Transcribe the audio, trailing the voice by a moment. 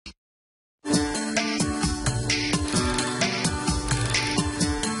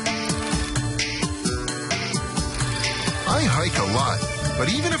like a lot. But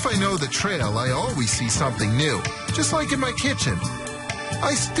even if I know the trail, I always see something new, just like in my kitchen.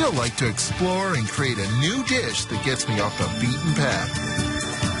 I still like to explore and create a new dish that gets me off the beaten path.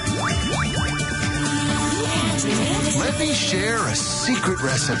 Let me share a secret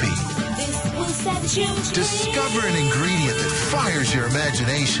recipe. Discover an ingredient that fires your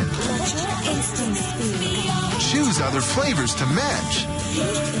imagination. Choose other flavors to match.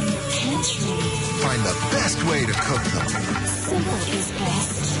 Find the best way to cook them.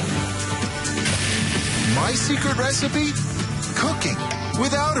 My secret recipe? Cooking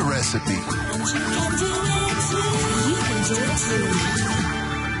without a recipe.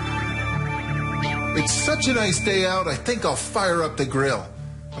 It's such a nice day out, I think I'll fire up the grill.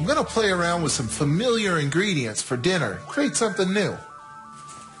 I'm going to play around with some familiar ingredients for dinner, create something new.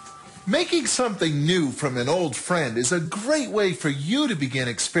 Making something new from an old friend is a great way for you to begin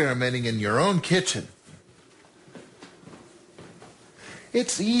experimenting in your own kitchen.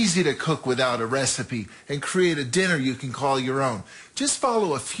 It's easy to cook without a recipe and create a dinner you can call your own. Just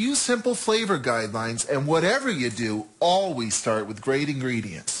follow a few simple flavor guidelines, and whatever you do, always start with great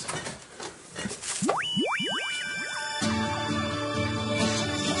ingredients.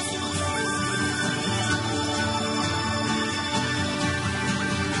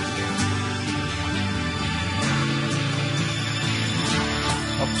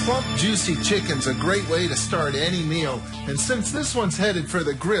 Plump, juicy chicken's a great way to start any meal, and since this one's headed for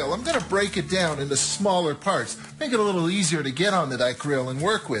the grill, I'm going to break it down into smaller parts, make it a little easier to get onto that grill and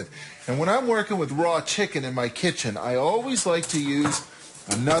work with. And when I'm working with raw chicken in my kitchen, I always like to use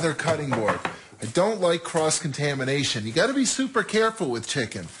another cutting board. I don't like cross-contamination. You got to be super careful with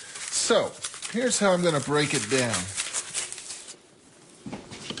chicken. So, here's how I'm going to break it down.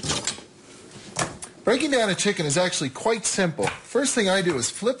 Breaking down a chicken is actually quite simple. First thing I do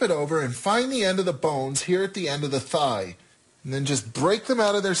is flip it over and find the end of the bones here at the end of the thigh. And then just break them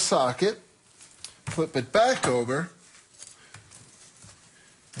out of their socket, flip it back over,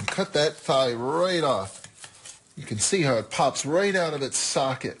 and cut that thigh right off. You can see how it pops right out of its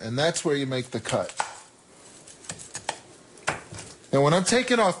socket, and that's where you make the cut. Now when I'm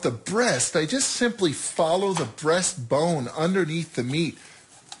taking off the breast, I just simply follow the breastbone underneath the meat.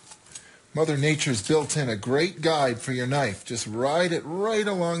 Mother Nature's built in a great guide for your knife. Just ride it right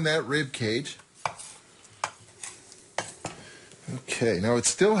along that rib cage. Okay, now it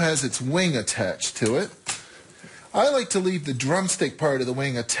still has its wing attached to it. I like to leave the drumstick part of the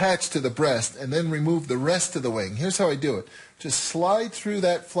wing attached to the breast and then remove the rest of the wing. Here's how I do it. Just slide through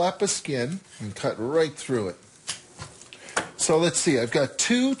that flap of skin and cut right through it. So let's see, I've got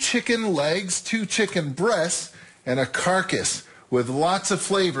 2 chicken legs, 2 chicken breasts, and a carcass with lots of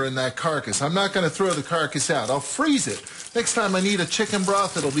flavor in that carcass. I'm not going to throw the carcass out. I'll freeze it. Next time I need a chicken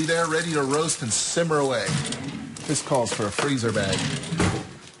broth, it'll be there ready to roast and simmer away. This calls for a freezer bag.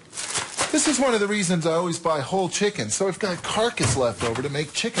 This is one of the reasons I always buy whole chicken, so I've got carcass left over to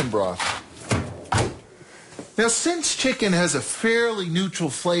make chicken broth. Now, since chicken has a fairly neutral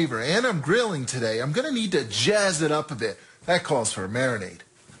flavor and I'm grilling today, I'm going to need to jazz it up a bit. That calls for a marinade.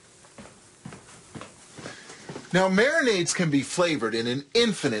 Now, marinades can be flavored in an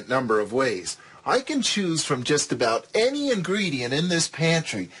infinite number of ways. I can choose from just about any ingredient in this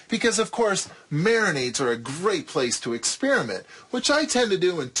pantry because, of course, marinades are a great place to experiment, which I tend to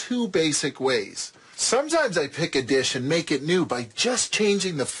do in 2 basic ways. Sometimes I pick a dish and make it new by just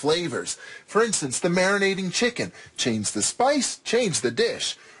changing the flavors. For instance, the marinating chicken. Change the spice, change the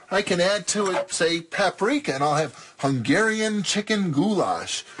dish. I can add to it, say, paprika, and I'll have Hungarian chicken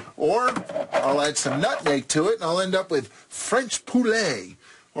goulash. Or I'll add some nutmeg to it, and I'll end up with French poulet.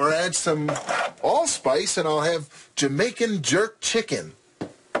 Or add some allspice, and I'll have Jamaican jerk chicken.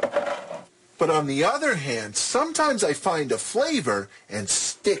 But on the other hand, sometimes I find a flavor and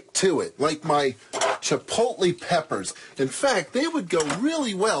stick to it, like my chipotle peppers. In fact, they would go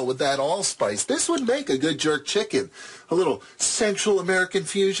really well with that allspice. This would make a good jerk chicken. A little Central American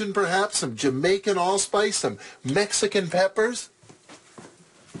fusion, perhaps, some Jamaican allspice, some Mexican peppers.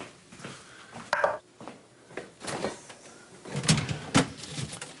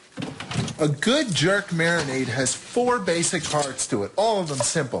 A good jerk marinade has 4 basic parts to it, all of them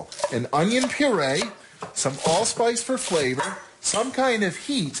simple. An onion puree, some allspice for flavor, some kind of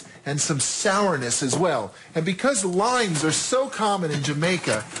heat, and some sourness as well. And because limes are so common in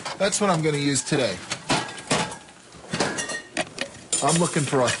Jamaica, that's what I'm going to use today. I'm looking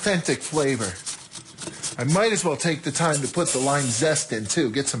for authentic flavor. I might as well take the time to put the lime zest in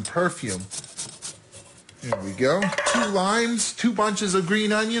too, get some perfume. There we go. 2 limes, 2 bunches of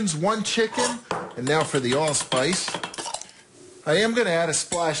green onions, 1 chicken, and now for the allspice. I am going to add a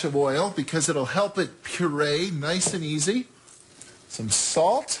splash of oil because it'll help it puree nice and easy. some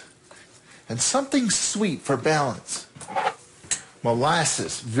salt, and something sweet for balance.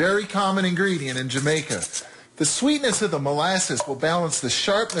 Molasses, very common ingredient in Jamaica. The sweetness of the molasses will balance the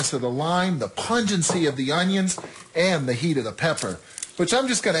sharpness of the lime, the pungency of the onions, and the heat of the pepper, which I'm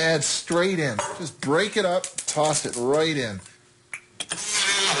just going to add straight in. Just break it up, toss it right in.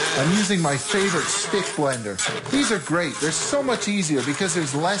 I'm using my favorite stick blender. These are great. They're so much easier because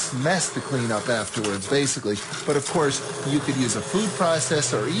there's less mess to clean up afterwards, basically. But of course, you could use a food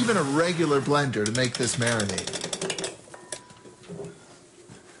processor or even a regular blender to make this marinade.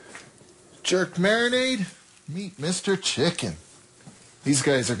 Jerk marinade, meet Mr. Chicken. These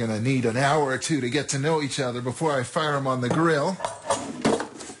guys are going to need an hour or two to get to know each other before I fire them on the grill.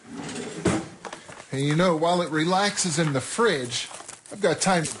 And you know, while it relaxes in the fridge, I've got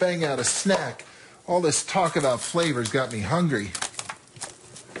time to bang out a snack. All this talk about flavors got me hungry.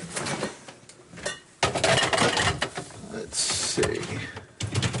 Let's see.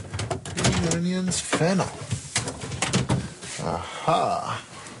 Green onions, fennel. Aha.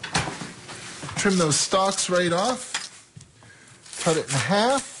 Trim those stalks right off. Cut it in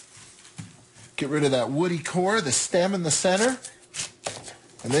half. Get rid of that woody core, the stem in the center.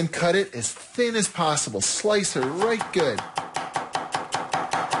 And then cut it as thin as possible. Slice her right good.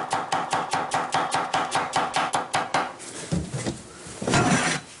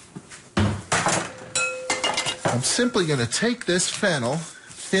 I'm simply going to take this fennel,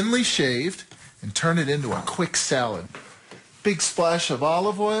 thinly shaved, and turn it into a quick salad. Big splash of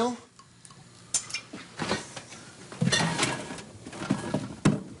olive oil.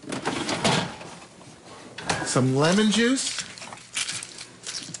 Some lemon juice.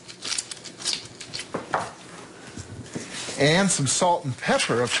 And some salt and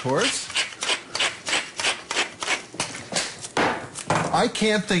pepper, of course. I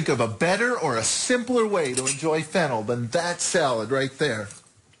can't think of a better or a simpler way to enjoy fennel than that salad right there.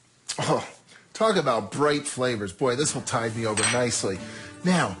 Oh, talk about bright flavors. Boy, this will tide me over nicely.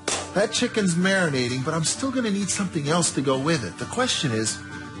 Now, that chicken's marinating, but I'm still going to need something else to go with it. The question is,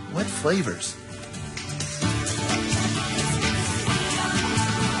 what flavors?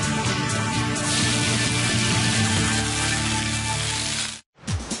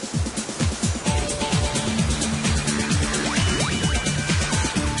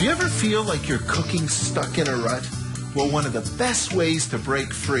 Do you ever feel like you're cooking stuck in a rut? Well, one of the best ways to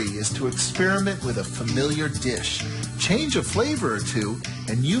break free is to experiment with a familiar dish. Change a flavor or two,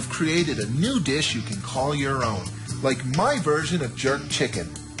 and you've created a new dish you can call your own, like my version of jerk chicken.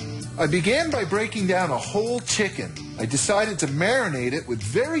 I began by breaking down a whole chicken. I decided to marinate it with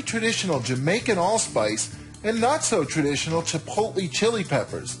very traditional Jamaican allspice and not so traditional chipotle chili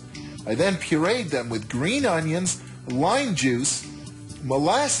peppers. I then pureed them with green onions, lime juice,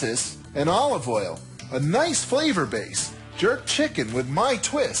 molasses, and olive oil. A nice flavor base. Jerk chicken with my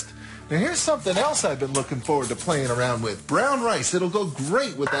twist. Now here's something else I've been looking forward to playing around with. Brown rice. It'll go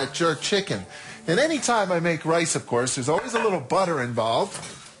great with that jerk chicken. And anytime I make rice, of course, there's always a little butter involved.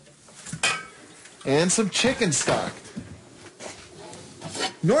 And some chicken stock.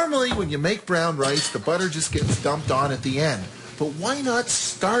 Normally when you make brown rice, the butter just gets dumped on at the end. But why not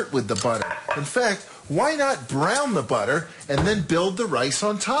start with the butter? In fact, why not brown the butter and then build the rice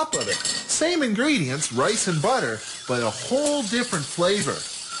on top of it? Same ingredients, rice and butter, but a whole different flavor.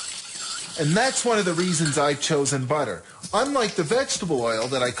 And that's one of the reasons I've chosen butter. Unlike the vegetable oil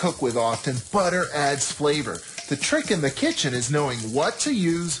that I cook with often, butter adds flavor. The trick in the kitchen is knowing what to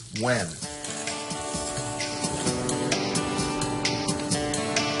use when.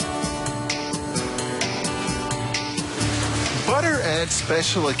 Butter adds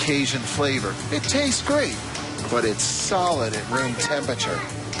special occasion flavor. It tastes great, but it's solid at room temperature.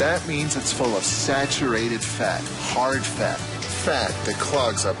 That means it's full of saturated fat, hard fat, fat that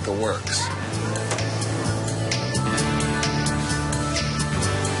clogs up the works.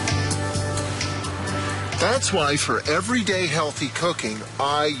 That's why for everyday healthy cooking,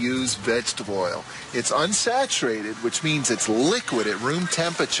 I use vegetable oil. It's unsaturated, which means it's liquid at room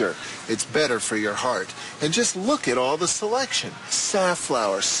temperature. It's better for your heart. And just look at all the selection.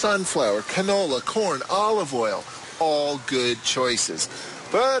 Safflower, sunflower, canola, corn, olive oil, all good choices.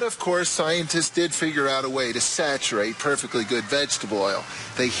 But of course, scientists did figure out a way to saturate perfectly good vegetable oil.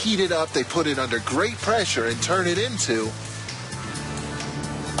 They heat it up, they put it under great pressure and turn it into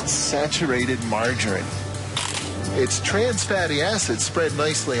saturated margarine. It's trans fatty acids spread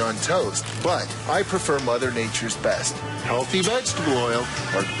nicely on toast, but I prefer Mother Nature's best. Healthy vegetable oil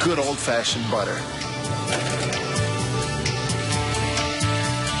or good old-fashioned butter.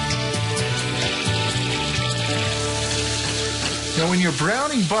 Now when you're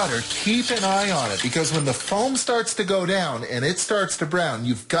browning butter, keep an eye on it, because when the foam starts to go down and it starts to brown,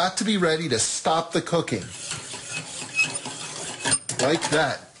 you've got to be ready to stop the cooking. Like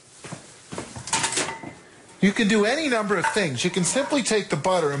that. You can do any number of things. You can simply take the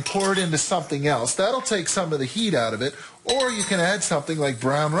butter and pour it into something else. That'll take some of the heat out of it. Or you can add something like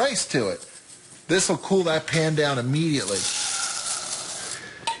brown rice to it. This will cool that pan down immediately.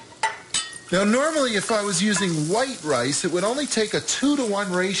 Now, normally if I was using white rice, it would only take a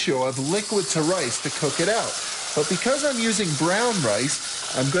 2-to-1 ratio of liquid to rice to cook it out. But because I'm using brown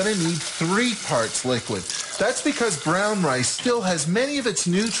rice, I'm going to need 3 parts liquid. That's because brown rice still has many of its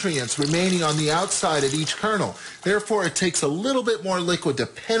nutrients remaining on the outside of each kernel. Therefore, it takes a little bit more liquid to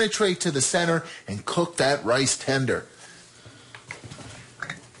penetrate to the center and cook that rice tender.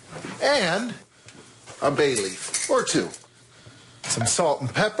 And a bay leaf, or 2. Some salt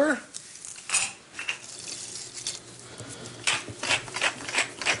and pepper.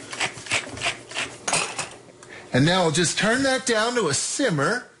 And now I'll just turn that down to a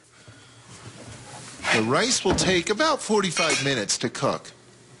simmer. The rice will take about 45 minutes to cook.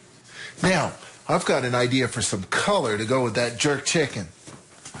 Now, I've got an idea for some color to go with that jerk chicken.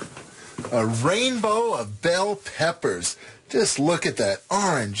 A rainbow of bell peppers. Just look at that.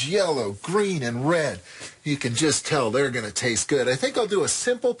 Orange, yellow, green, and red. You can just tell they're going to taste good. I think I'll do a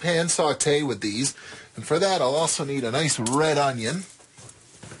simple pan saute with these. And for that, I'll also need a nice red onion.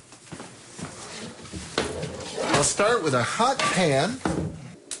 I'll start with a hot pan.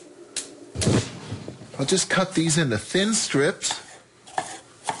 I'll just cut these into thin strips.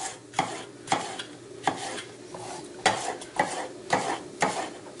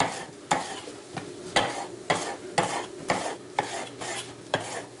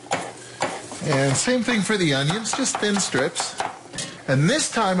 And same thing for the onions, just thin strips. And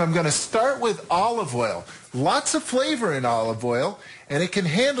this time I'm going to start with olive oil. Lots of flavor in olive oil, and it can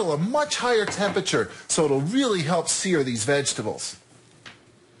handle a much higher temperature, so it'll really help sear these vegetables.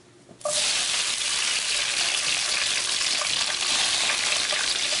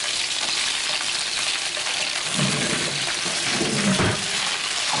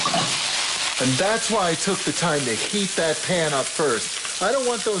 And that's why I took the time to heat that pan up first. I don't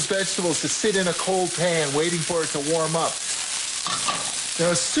want those vegetables to sit in a cold pan waiting for it to warm up. Now,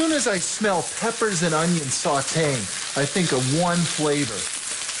 as soon as I smell peppers and onions sauteing, I think of one flavor.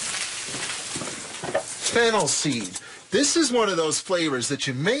 Fennel seed. This is one of those flavors that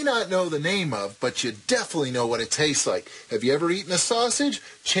you may not know the name of, but you definitely know what it tastes like. Have you ever eaten a sausage?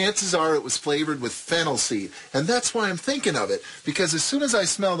 Chances are it was flavored with fennel seed. And that's why I'm thinking of it, because as soon as I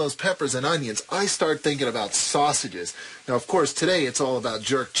smell those peppers and onions, I start thinking about sausages. Now, of course, today it's all about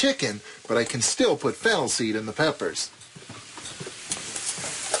jerk chicken, but I can still put fennel seed in the peppers.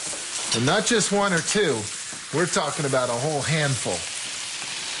 And not just 1 or 2, we're talking about a whole handful.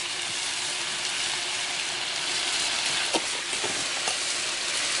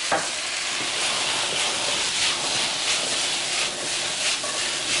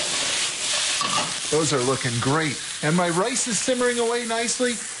 Those are looking great. And my rice is simmering away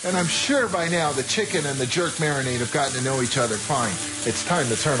nicely, and I'm sure by now the chicken and the jerk marinade have gotten to know each other fine. It's time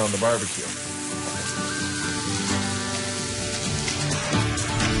to turn on the barbecue.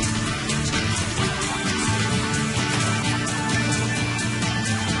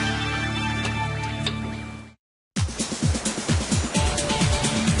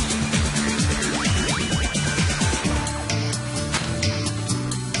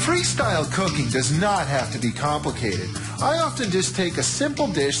 Freestyle cooking does not have to be complicated. I often just take a simple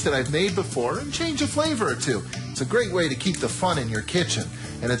dish that I've made before and change a flavor or 2. It's a great way to keep the fun in your kitchen.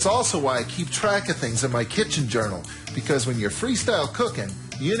 And it's also why I keep track of things in my kitchen journal, because when you're freestyle cooking,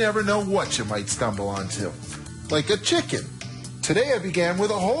 you never know what you might stumble onto. Like a chicken. Today I began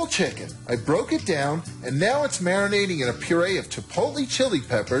with a whole chicken. I broke it down, and now it's marinating in a puree of chipotle chili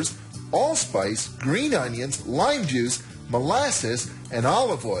peppers, allspice, green onions, lime juice, molasses, and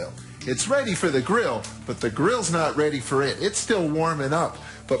olive oil. It's ready for the grill, but the grill's not ready for it. It's still warming up.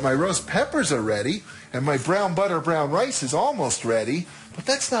 But my roast peppers are ready, and my brown butter brown rice is almost ready. But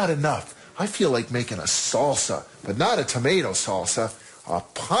that's not enough. I feel like making a salsa, but not a tomato salsa, a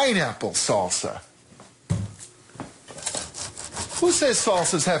pineapple salsa. Who says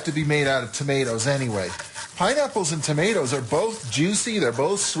salsas have to be made out of tomatoes anyway? Pineapples and tomatoes are both juicy, they're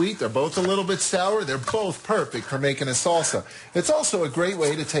both sweet, they're both a little bit sour, they're both perfect for making a salsa. It's also a great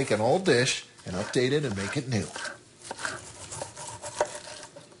way to take an old dish and update it and make it new.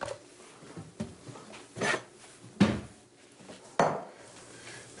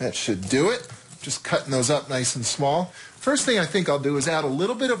 That should do it. Just cutting those up nice and small. First thing I think I'll do is add a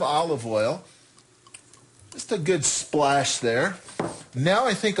little bit of olive oil. Just a good splash there. Now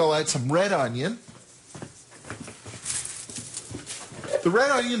I think I'll add some red onion. The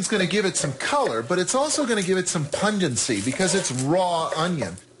red onion's going to give it some color, but it's also going to give it some pungency because it's raw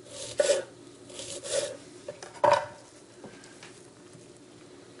onion.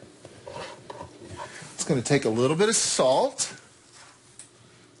 It's going to take a little bit of salt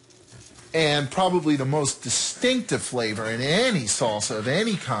and probably the most distinctive flavor in any salsa of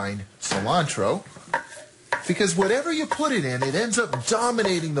any kind, cilantro. Because whatever you put it in, it ends up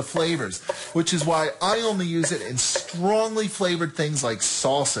dominating the flavors, which is why I only use it in strongly flavored things like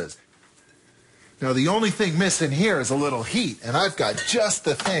salsas. Now, the only thing missing here is a little heat, and I've got just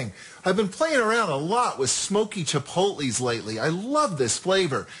the thing. I've been playing around a lot with smoky chipotles lately. I love this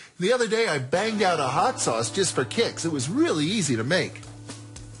flavor. The other day, I banged out a hot sauce just for kicks. It was really easy to make.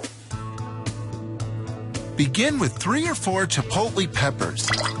 Begin with 3 or 4 chipotle peppers.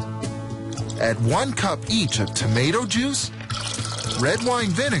 Add 1 cup each of tomato juice, red wine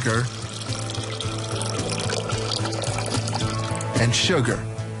vinegar, and sugar.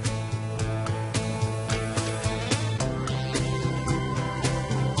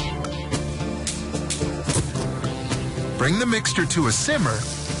 Bring the mixture to a simmer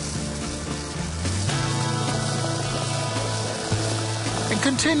and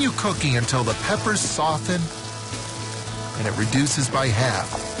continue cooking until the peppers soften and it reduces by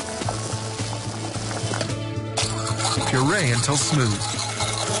half. Puree until smooth.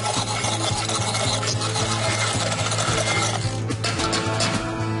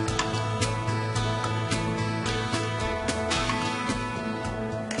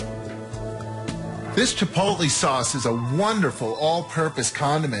 This chipotle sauce is a wonderful all-purpose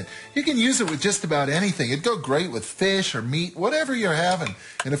condiment. You can use it with just about anything. It'd go great with fish or meat, whatever you're having.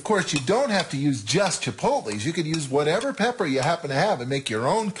 And of course, you don't have to use just chipotles. You could use whatever pepper you happen to have and make your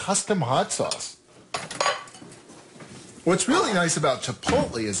own custom hot sauce. What's really nice about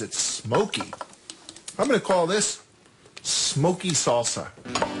chipotle is it's smoky. I'm going to call this smoky salsa.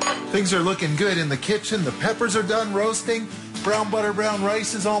 Things are looking good in the kitchen. The peppers are done roasting. Brown butter, brown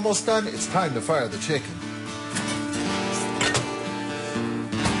rice is almost done. It's time to fire the chicken.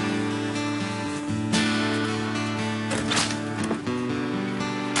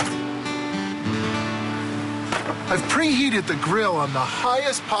 I've preheated the grill on the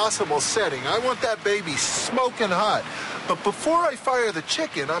highest possible setting. I want that baby smoking hot. But before I fire the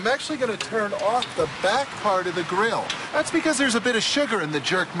chicken, I'm actually going to turn off the back part of the grill. That's because there's a bit of sugar in the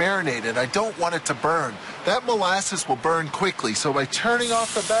jerk marinade, and I don't want it to burn. That molasses will burn quickly, so by turning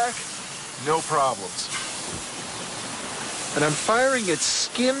off the back, no problems. And I'm firing it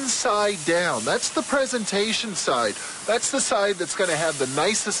skin side down. That's the presentation side. That's the side that's going to have the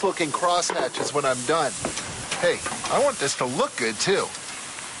nicest looking crosshatches when I'm done. Hey, I want this to look good too.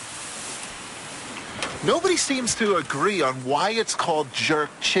 Nobody seems to agree on why it's called jerk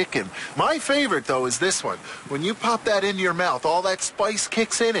chicken. My favorite, though, is this one. When you pop that into your mouth, all that spice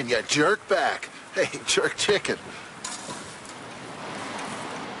kicks in and you jerk back. Hey, jerk chicken.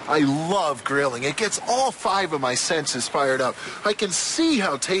 I love grilling. It gets all 5 of my senses fired up. I can see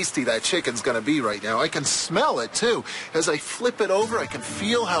how tasty that chicken's going to be right now. I can smell it, too. As I flip it over, I can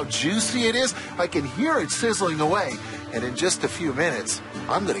feel how juicy it is. I can hear it sizzling away. And in just a few minutes,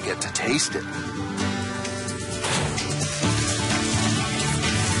 I'm going to get to taste it.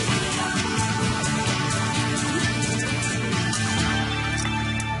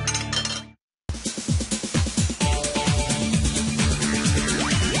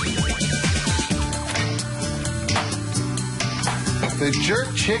 The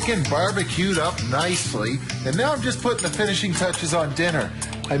jerk chicken barbecued up nicely, and now I'm just putting the finishing touches on dinner.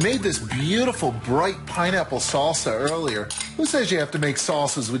 I made this beautiful bright pineapple salsa earlier. Who says you have to make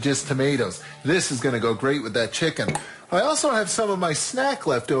salsas with just tomatoes? This is going to go great with that chicken. I also have some of my snack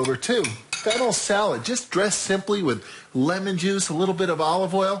left over too. Fennel salad, just dressed simply with lemon juice, a little bit of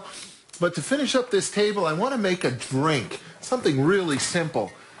olive oil. But to finish up this table, I want to make a drink, something really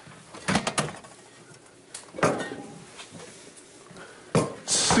simple.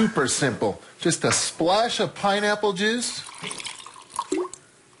 Super simple. Just a splash of pineapple juice,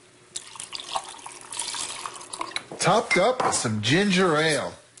 topped up with some ginger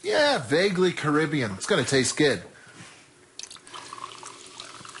ale. Yeah, vaguely Caribbean. It's going to taste good.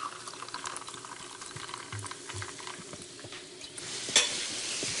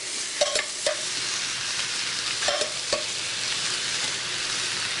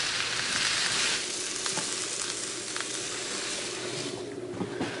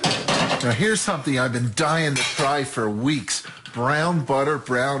 Now here's something I've been dying to try for weeks. Brown butter,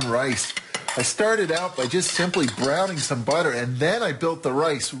 brown rice. I started out by just simply browning some butter, and then I built the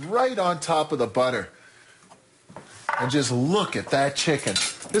rice right on top of the butter. And just look at that chicken.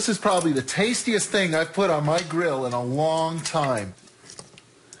 This is probably the tastiest thing I've put on my grill in a long time.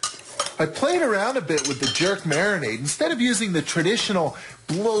 I played around a bit with the jerk marinade. Instead of using the traditional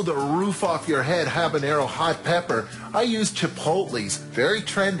blow the roof off your head habanero hot pepper, I used chipotles. Very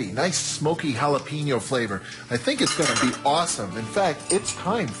trendy, nice smoky jalapeno flavor. I think it's going to be awesome. In fact, it's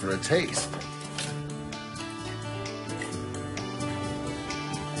time for a taste.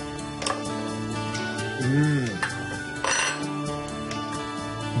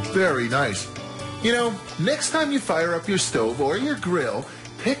 Very nice. You know, next time you fire up your stove or your grill,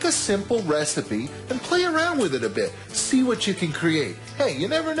 pick a simple recipe and play around with it a bit. See what you can create. Hey, you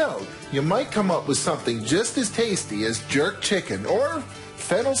never know. You might come up with something just as tasty as jerk chicken or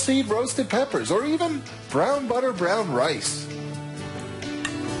fennel seed roasted peppers or even brown butter brown rice.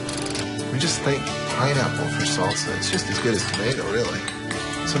 I just think pineapple for salsa. It's just as good as tomato, really.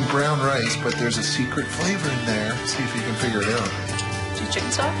 Some brown rice, but there's a secret flavor in there. See if you can figure it out.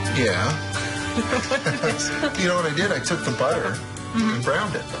 Chicken stock? Yeah. You know what I did? I took the butter and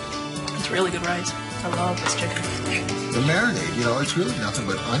browned it. It's really good rice. I love this chicken. The marinade, you know, it's really nothing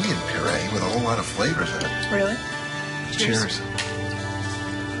but onion puree with a whole lot of flavors in it. Really? Cheers.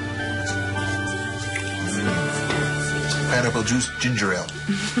 Pineapple juice, ginger ale.